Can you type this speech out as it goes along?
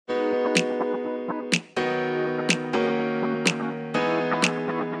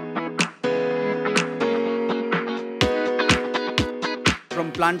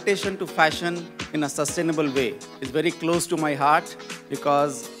plantation to fashion in a sustainable way is very close to my heart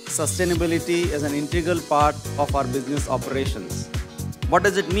because sustainability is an integral part of our business operations. What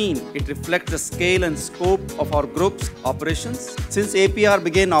does it mean? It reflects the scale and scope of our group's operations. Since APR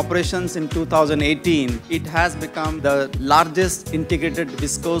began operations in 2018, it has become the largest integrated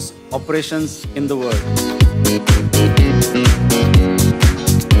viscose operations in the world.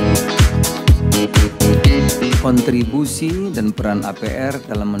 Kontribusi dan peran APR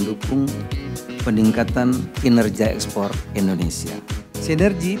dalam mendukung peningkatan kinerja ekspor Indonesia.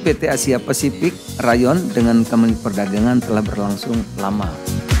 Sinergi PT Asia Pasifik Rayon dengan Kementerian Perdagangan telah berlangsung lama.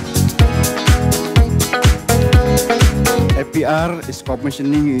 APR is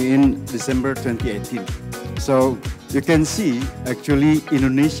commissioning in December 2018. So you can see actually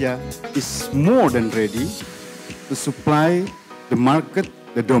Indonesia is more than ready to supply the market,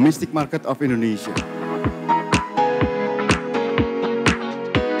 the domestic market of Indonesia.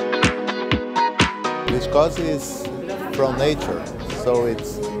 Viscose is from nature, so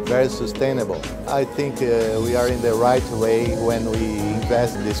it's very sustainable. I think we are in the right way when we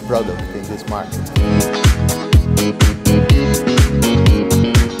invest in this product, in this market.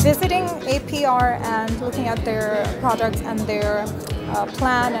 Visiting APR and looking at their products and their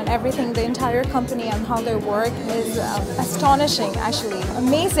plan and everything, the entire company and how they work is astonishing actually.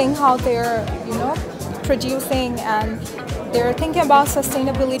 Amazing how they're, producing and they're thinking about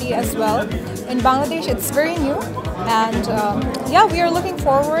sustainability as well. In Bangladesh, it's very new and we are looking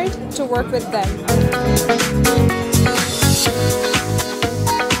forward to work with them.